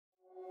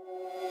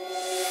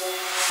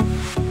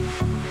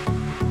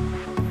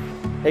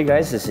Hey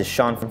guys, this is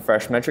Sean from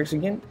Fresh Metrics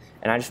again,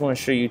 and I just want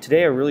to show you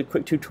today a really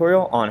quick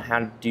tutorial on how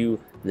to do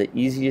the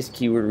easiest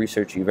keyword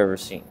research you've ever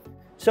seen.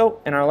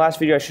 So in our last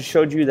video I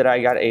showed you that I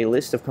got a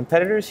list of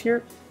competitors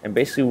here, and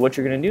basically what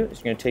you're going to do is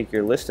you're going to take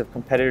your list of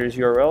competitors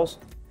URLs,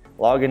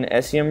 log into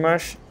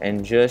SEMRush,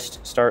 and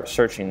just start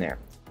searching there.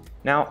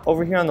 Now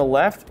over here on the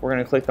left we're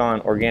going to click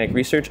on organic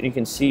research, and you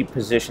can see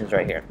positions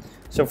right here.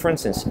 So for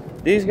instance,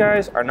 these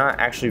guys are not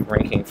actually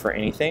ranking for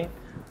anything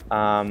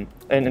and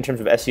in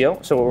terms of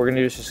SEO. So what we're going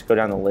to do is just go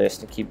down the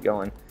list and keep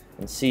going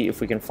and see if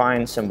we can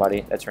find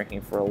somebody that's ranking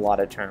for a lot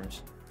of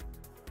terms.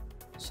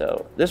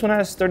 So this one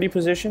has 30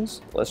 positions.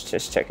 Let's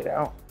just check it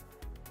out.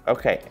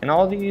 Okay, and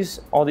all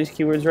these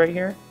keywords right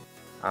here.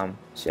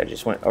 See, I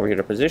just went over here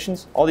to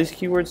positions. All these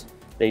keywords,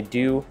 they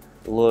do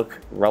look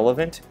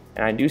relevant,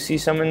 and I do see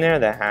some in there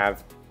that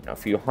have a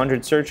few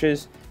hundred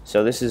searches.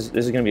 So this is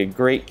going to be a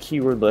great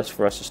keyword list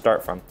for us to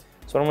start from.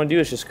 So what I'm going to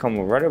do is just come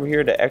right over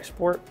here to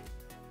export.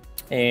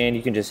 And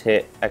you can just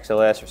hit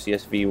XLS or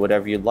CSV,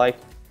 whatever you'd like.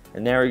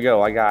 And there we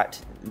go, I got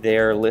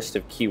their list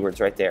of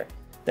keywords right there.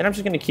 Then I'm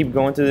just going to keep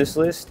going through this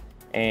list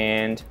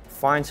and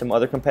find some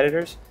other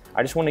competitors.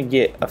 I just want to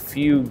get a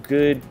few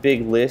good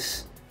big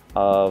lists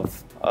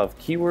of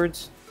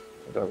keywords.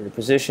 I'll go over to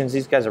positions.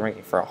 These guys are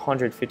ranking for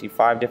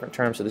 155 different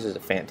terms, so this is a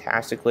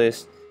fantastic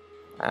list.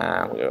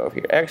 We'll go over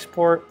here,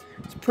 export.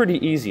 It's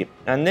pretty easy.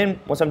 And then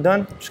once I'm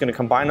done, I'm just going to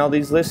combine all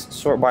these lists,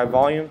 sort by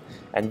volume,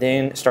 and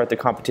then start the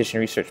competition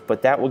research.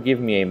 But that will give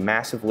me a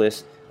massive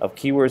list of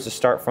keywords to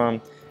start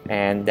from,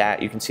 and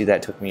that you can see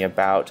that took me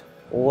about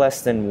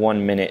less than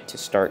 1 minute to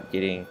start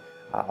getting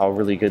a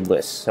really good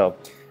list. So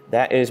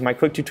that is my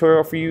quick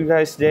tutorial for you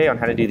guys today on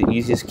how to do the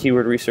easiest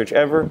keyword research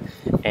ever.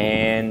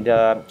 And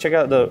check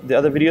out the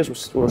other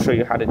videos. We'll show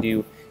you how to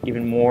do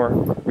even more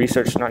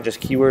research, not just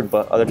keyword,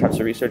 but other types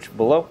of research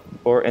below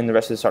or in the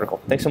rest of this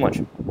article. Thanks so much.